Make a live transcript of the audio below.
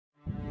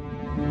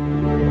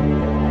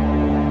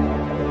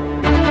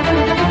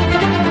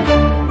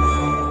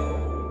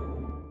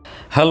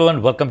Hello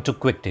and welcome to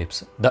Quick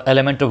Tips, the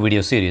Elementor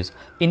video series.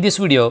 In this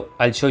video,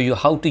 I'll show you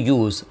how to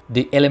use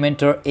the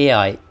Elementor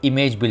AI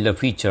Image Builder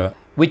feature,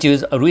 which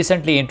is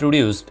recently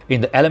introduced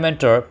in the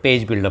Elementor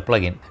Page Builder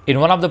plugin.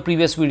 In one of the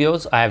previous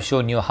videos, I have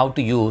shown you how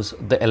to use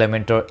the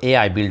Elementor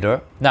AI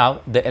Builder.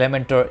 Now, the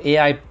Elementor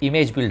AI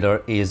Image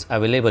Builder is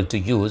available to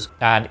use,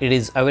 and it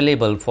is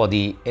available for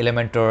the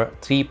Elementor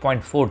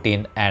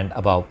 3.14 and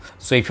above.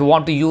 So if you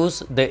want to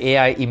use the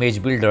AI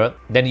Image Builder,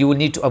 then you will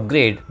need to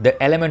upgrade the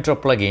Elementor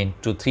plugin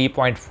to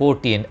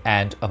 3.14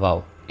 and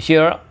above.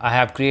 Here I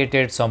have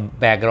created some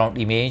background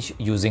image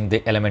using the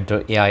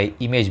Elementor AI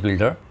Image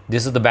Builder.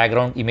 This is the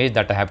background image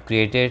that I have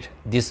created.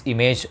 This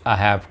image I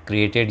have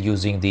created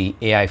using the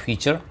AI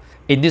feature.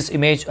 In this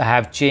image, I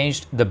have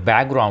changed the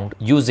background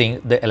using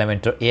the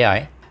Elementor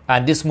AI,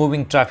 and this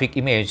moving traffic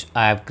image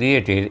I have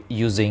created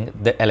using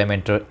the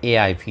Elementor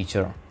AI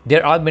feature.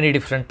 There are many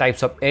different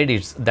types of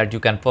edits that you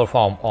can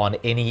perform on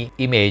any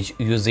image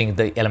using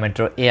the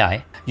Elementor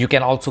AI. You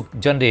can also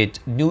generate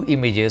new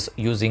images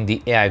using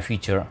the AI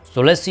feature.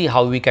 So let's see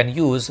how we can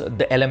use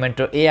the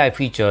Elementor AI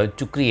feature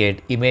to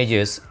create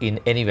images in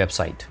any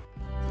website.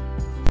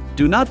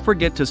 Do not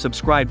forget to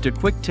subscribe to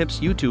Quick Tips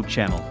YouTube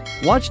channel.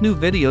 Watch new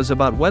videos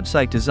about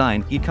website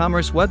design,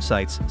 e-commerce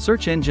websites,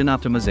 search engine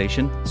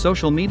optimization,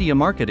 social media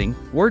marketing,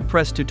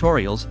 WordPress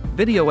tutorials,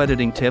 video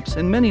editing tips,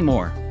 and many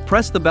more.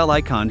 Press the bell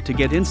icon to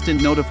get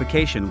instant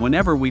notification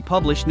whenever we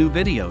publish new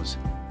videos.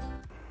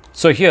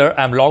 So here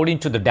I'm logged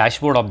into the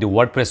dashboard of the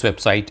WordPress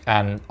website,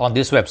 and on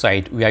this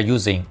website we are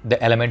using the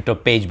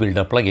Elementor Page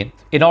Builder plugin.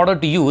 In order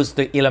to use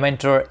the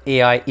Elementor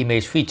AI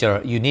image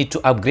feature, you need to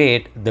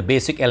upgrade the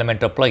basic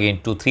Elementor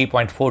plugin to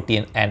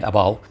 3.14 and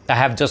above. I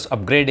have just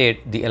upgraded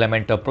the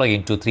Elementor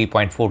plugin to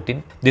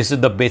 3.14. This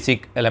is the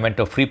basic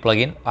Elementor free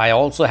plugin. I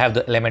also have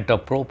the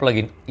Elementor Pro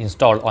plugin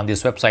installed on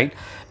this website,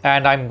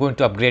 and I'm going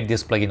to upgrade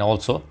this plugin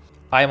also.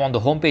 I am on the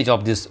home page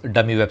of this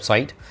dummy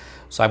website,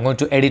 so I'm going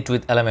to edit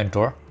with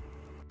Elementor.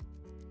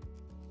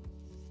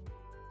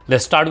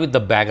 Let's start with the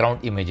background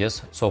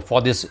images. So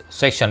for this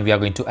section, we are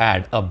going to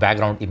add a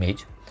background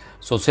image.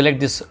 So select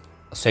this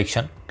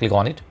section, click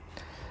on it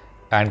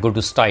and go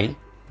to style.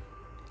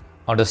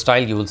 Under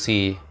style, you will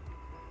see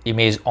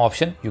image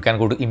option. You can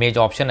go to image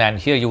option, and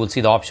here you will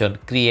see the option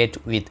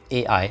create with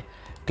AI.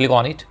 Click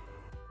on it.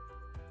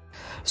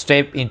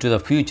 Step into the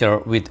future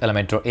with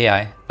Elementor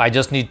AI. I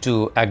just need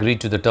to agree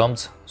to the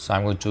terms. So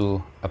I'm going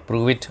to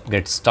approve it,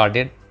 get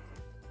started.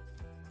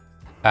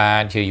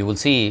 And here you will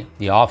see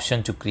the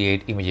option to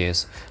create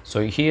images.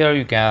 So here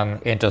you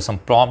can enter some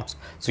prompts.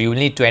 So you will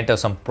need to enter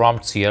some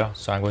prompts here.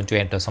 So I'm going to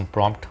enter some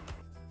prompt.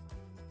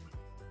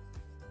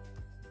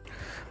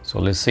 So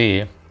let's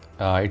see,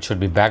 it should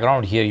be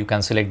background. Here you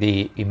can select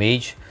the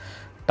image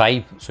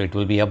type. So it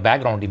will be a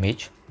background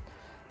image,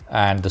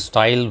 and the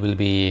style will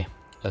be,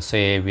 let's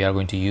say we are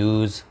going to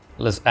use,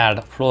 let's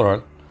add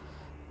floral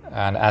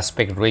and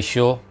aspect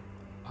ratio.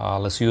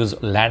 Let's use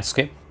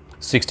landscape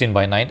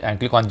 16:9 and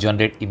click on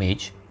generate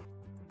image.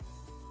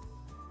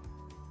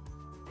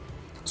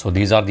 So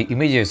these are the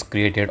images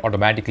created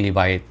automatically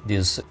by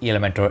this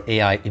Elementor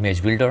AI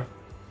image builder.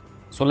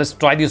 So let's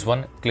try this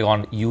one. Click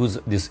on use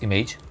this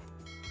image,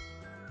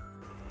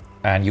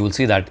 and you will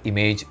see that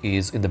image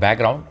is in the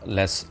background.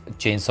 Let's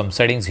change some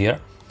settings here.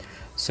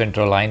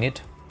 Center align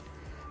it.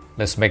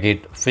 Let's make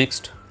it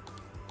fixed,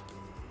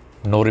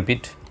 no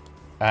repeat,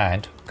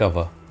 and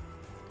cover.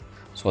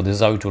 So this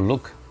is how it will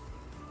look.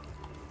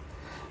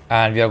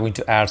 And we are going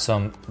to add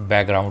some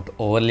background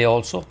overlay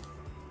also.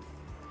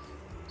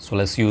 So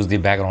let's use the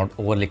background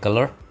overlay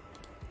color,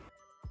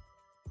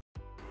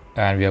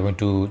 and we are going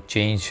to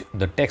change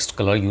the text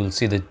color. You will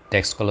see the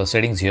text color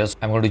settings here. So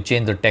I'm going to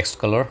change the text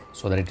color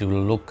so that it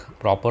will look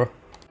proper.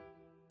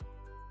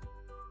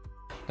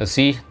 Let's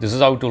see, this is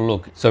how it will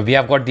look. So we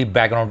have got the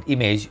background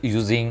image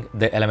using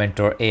the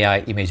Elementor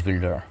AI image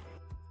builder.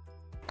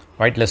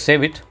 Right, let's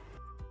save it.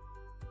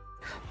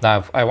 Now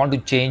if I want to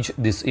change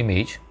this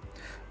image,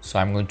 so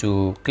I'm going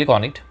to click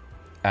on it,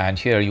 and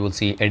here you will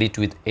see edit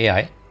with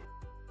AI.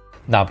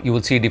 Now you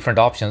will see different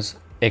options: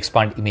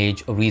 expand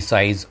image,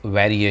 resize,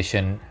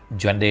 variation,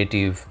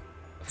 generative,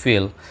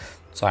 fill.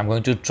 So I'm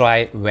going to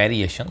try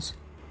variations,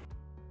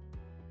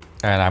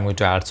 and I'm going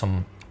to add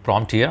some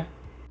prompt here.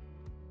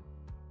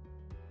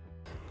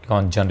 Click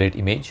on generate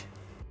image.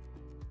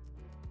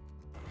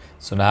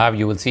 So now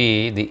you will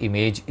see the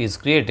image is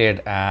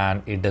created,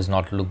 and it does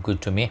not look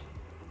good to me.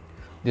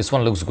 This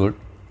one looks good.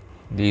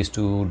 These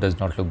two does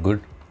not look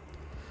good.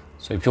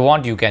 So if you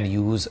want, you can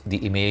use the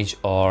image,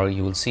 or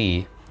you will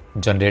see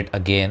generate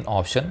again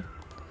option.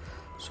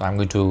 So I'm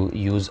going to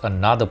use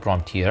another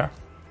prompt here.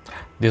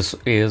 This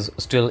is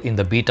still in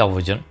the beta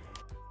version.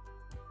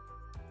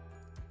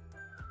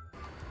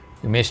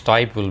 Image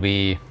type will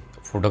be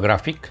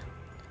photographic,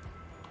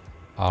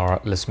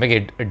 or let's make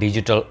it a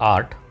digital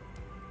art.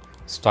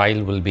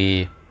 Style will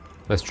be,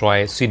 let's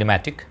try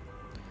cinematic.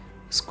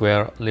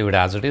 Square, leave it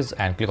as it is,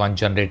 and click on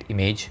generate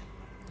image.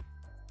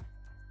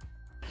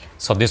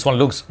 So this one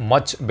looks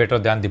much better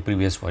than the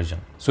previous version.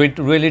 So it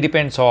really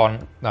depends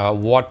on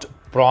what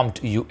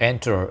prompt you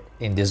enter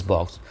in this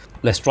box.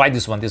 Let's try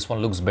this one. This one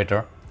looks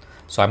better.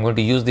 So I'm going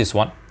to use this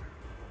one.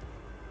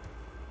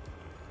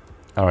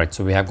 All right,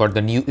 so we have got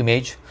the new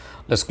image.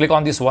 Let's click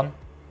on this one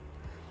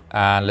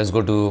and let's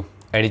go to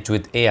edit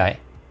with AI.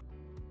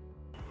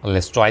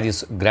 Let's try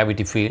this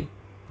gravity fill.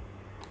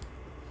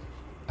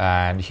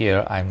 And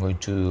here I'm going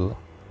to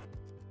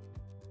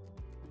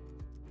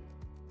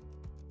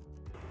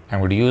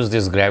use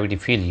this gravity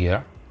fill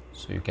here.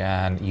 So you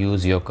can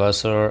use your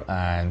cursor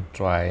and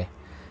try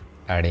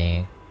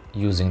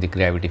using the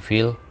gravity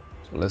fill.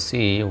 So let's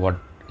see what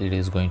it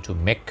is going to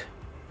make.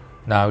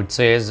 Now it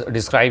says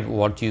describe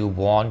what you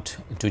want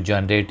to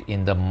generate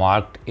in the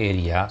marked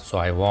area. So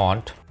I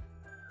want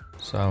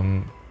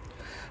some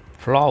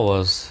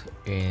flowers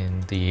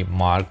in the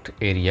marked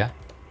area.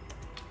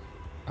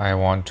 I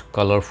want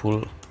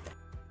colorful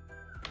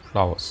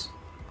flowers.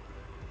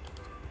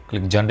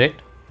 Click generate.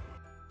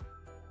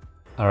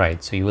 All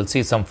right, so you will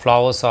see some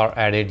flowers are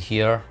added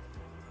here,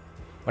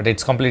 but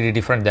it's completely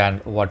different than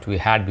what we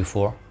had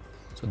before.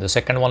 So the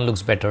second one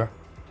looks better.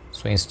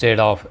 So instead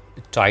of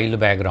tiled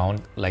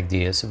background like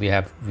this,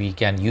 we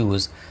can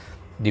use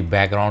the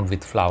background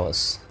with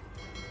flowers.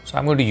 So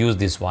I'm going to use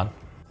this one.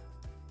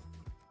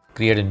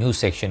 Create a new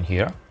section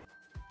here.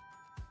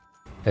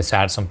 Let's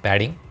add some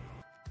padding.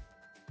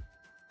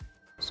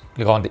 So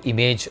click on the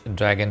image,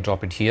 drag and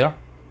drop it here,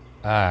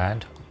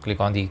 and click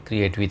on the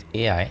create with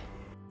AI.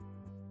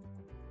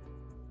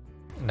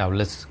 Now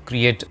let's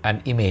create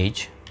an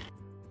image.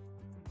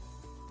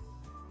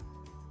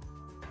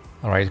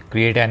 All right,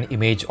 create an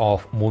image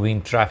of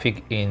moving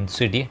traffic in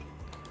city,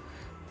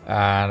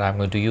 and I'm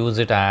going to use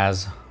it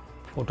as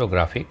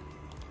photographic.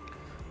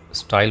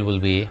 Style will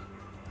be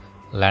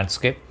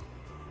landscape.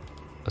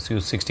 Let's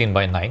use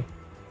 16:9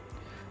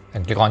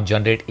 and click on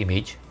generate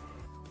image.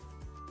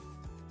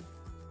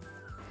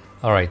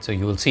 All right, so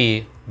you will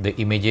see the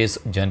images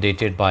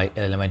generated by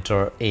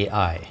Elementor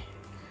AI.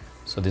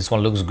 So this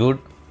one looks good.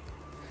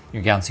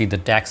 You can see the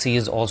taxi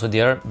is also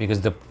there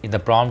because in the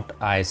prompt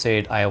I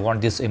said I want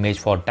this image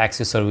for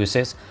taxi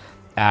services.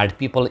 Add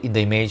people in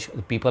the image.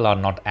 The people are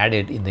not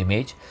added in the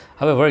image.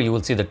 However, you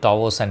will see the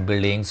towers and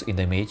buildings in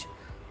the image.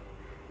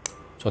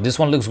 So this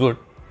one looks good.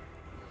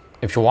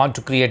 If you want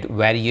to create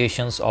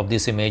variations of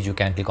this image, you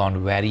can click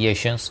on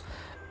variations,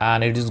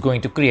 and it is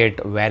going to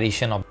create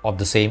variation of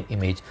the same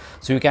image.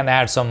 So you can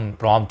add some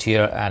prompt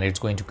here and it's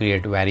going to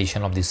create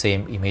variation of the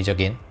same image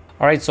again.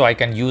 All right, so I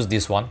can use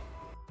this one.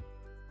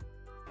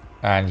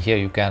 And here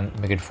you can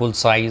make it full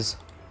size.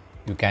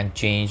 You can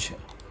change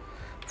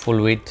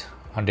full width,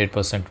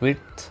 100%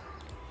 width,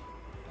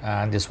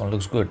 and this one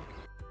looks good.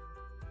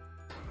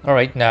 All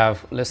right, now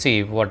let's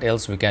see what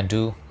else we can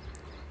do.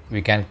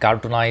 We can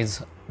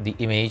cartoonize the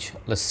image.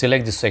 Let's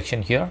select this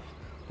section here.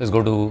 Let's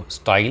go to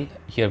style.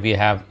 Here we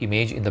have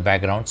image in the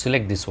background.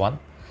 Select this one.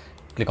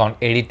 Click on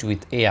edit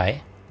with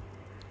AI,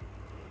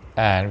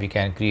 and we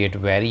can create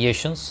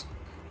variations.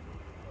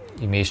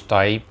 Image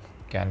type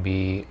can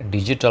be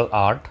digital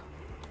art.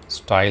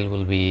 Style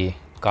will be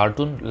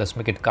cartoon. Let's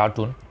make it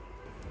cartoon.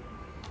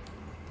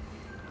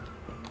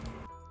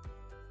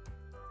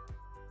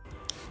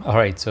 All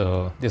right,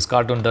 so this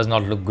cartoon does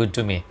not look good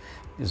to me.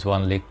 This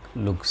one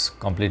looks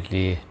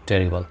completely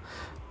terrible.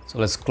 So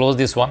let's close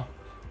this one.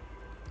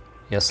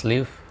 Yes,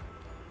 leave.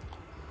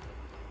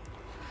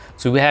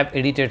 So we have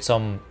edited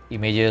some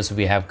images.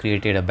 We have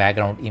created a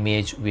background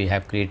image. We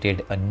have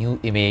created a new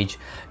image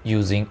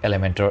using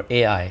Elementor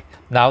AI.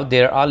 Now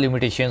there are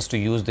limitations to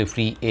use the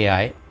free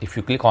AI. If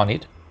you click on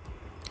it,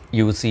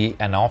 you will see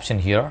an option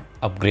here,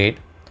 upgrade,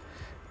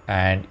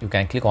 and you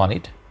can click on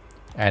it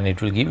and it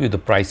will give you the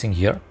pricing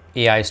here.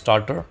 AI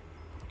starter,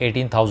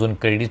 18,000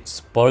 credits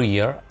per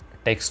year,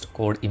 text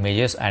code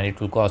images, and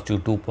it will cost you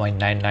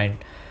 $2.99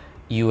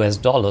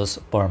 US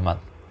per month.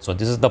 So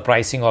this is the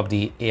pricing of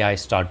the AI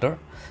starter,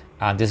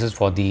 and this is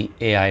for the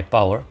AI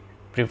power,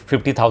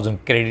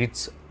 50,000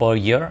 credits per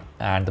year,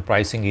 and the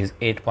pricing is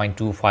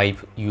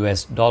 $8.25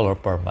 US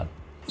per month.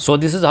 So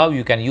this is how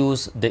you can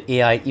use the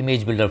AI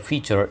image builder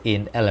feature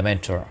in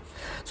Elementor.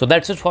 So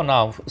that's it for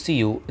now. See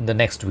you in the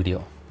next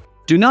video.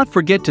 Do not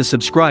forget to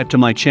subscribe to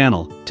my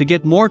channel to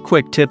get more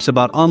quick tips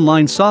about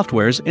online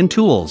softwares and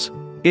tools.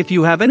 If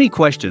you have any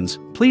questions,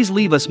 please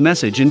leave us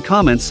message in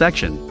comments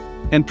section.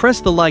 And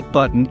press the like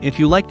button if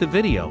you like the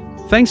video.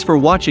 Thanks for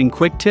watching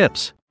Quick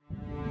Tips.